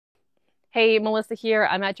Hey, Melissa here.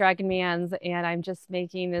 I'm at Dragon Man's and I'm just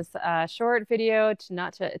making this short video to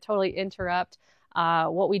not to totally interrupt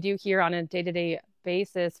what we do here on a day-to-day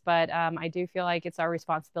basis, but I do feel like it's our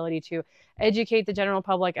responsibility to educate the general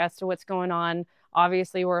public as to what's going on.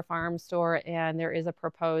 Obviously, we're a firearm store and there is a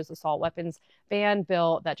proposed assault weapons ban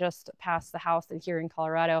bill that just passed the House here in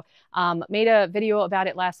Colorado. Made a video about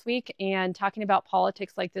it last week, and talking about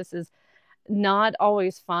politics like this is not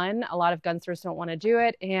always fun. A lot of gun stores don't want to do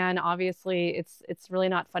it, and obviously it's really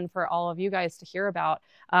not fun for all of you guys to hear about.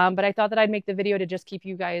 But I thought that I'd make the video to just keep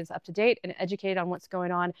you guys up to date and educated on what's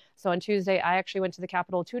going on. So on Tuesday, I actually went to the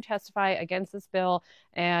Capitol to testify against this bill,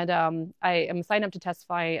 and I am signed up to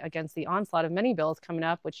testify against the onslaught of many bills coming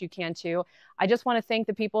up, which you can too. I just want to thank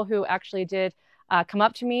the people who actually did come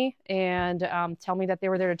up to me and tell me that they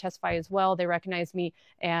were there to testify as well. They recognized me,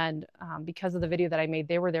 and because of the video that I made,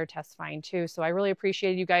 they were there testifying too. So I really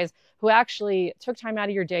appreciate you guys who actually took time out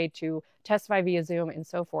of your day to testify via Zoom and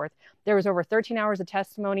so forth. There was over 13 hours of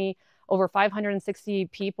testimony, over 560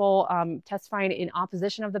 people testifying in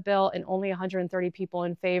opposition of the bill, and only 130 people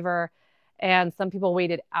in favor. And some people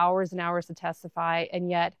waited hours and hours to testify, and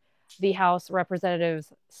yet the House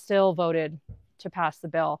representatives still voted to pass the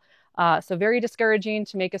bill. So very discouraging,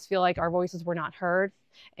 to make us feel like our voices were not heard.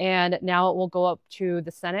 And now it will go up to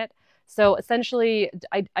the Senate. So essentially,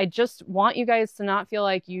 I just want you guys to not feel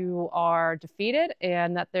like you are defeated,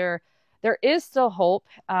 and that there is still hope.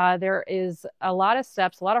 There is a lot of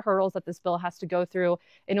steps, a lot of hurdles that this bill has to go through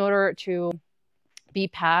in order to be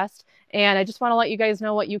passed. And I just want to let you guys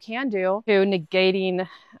know what you can do to negating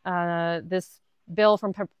this bill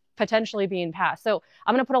from potentially being passed. So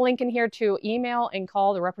I'm going to put a link in here to email and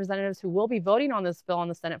call the representatives who will be voting on this bill on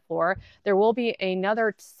the Senate floor. There will be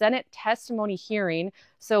another Senate testimony hearing,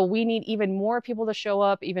 so we need even more people to show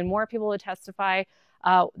up, even more people to testify.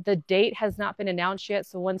 The date has not been announced yet,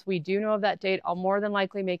 so once we do know of that date, I'll more than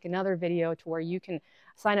likely make another video to where you can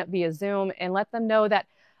sign up via Zoom and let them know that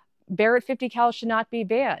Barrett 50 cal should not be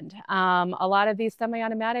banned. A lot of these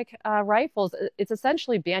semi-automatic rifles, it's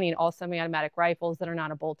essentially banning all semi-automatic rifles that are not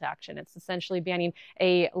a bolt action. It's essentially banning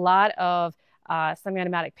a lot of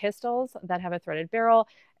semi-automatic pistols that have a threaded barrel,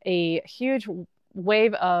 a huge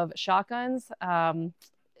wave of shotguns,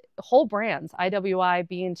 whole brands, IWI,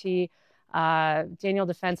 B&T, Daniel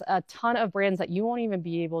Defense, a ton of brands that you won't even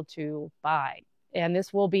be able to buy. And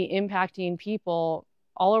this will be impacting people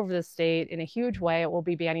all over the state in a huge way. It will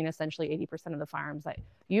be banning essentially 80% of the firearms that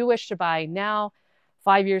you wish to buy now,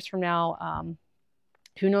 5 years from now,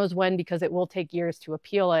 who knows when, because it will take years to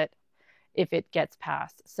appeal it if it gets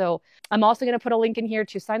passed. So I'm also going to put a link in here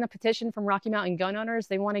to sign the petition from Rocky Mountain gun owners.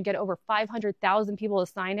 They want to get over 500,000 people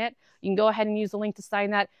to sign it. You can go ahead and use the link to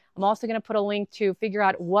sign that. I'm also going to put a link to figure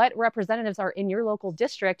out what representatives are in your local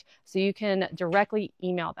district so you can directly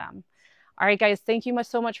email them. All right, guys, thank you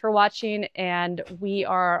so much for watching, and we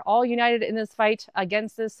are all united in this fight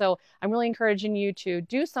against this. So I'm really encouraging you to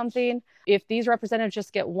do something. If these representatives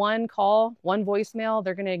just get one call, one voicemail,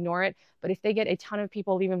 they're going to ignore it. But if they get a ton of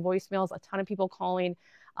people leaving voicemails, a ton of people calling,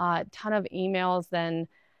 a ton of emails, then,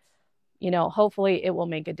 you know, hopefully it will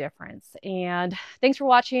make a difference. And thanks for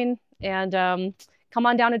watching. And come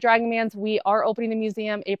on down to Dragon Man's. We are opening the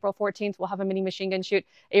museum April 14th. We'll have a mini machine gun shoot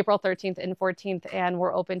April 13th and 14th, and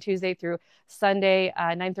we're open Tuesday through Sunday,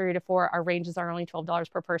 9:30 to 4. Our ranges are only $12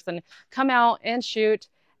 per person. Come out and shoot,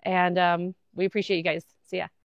 and we appreciate you guys. See ya.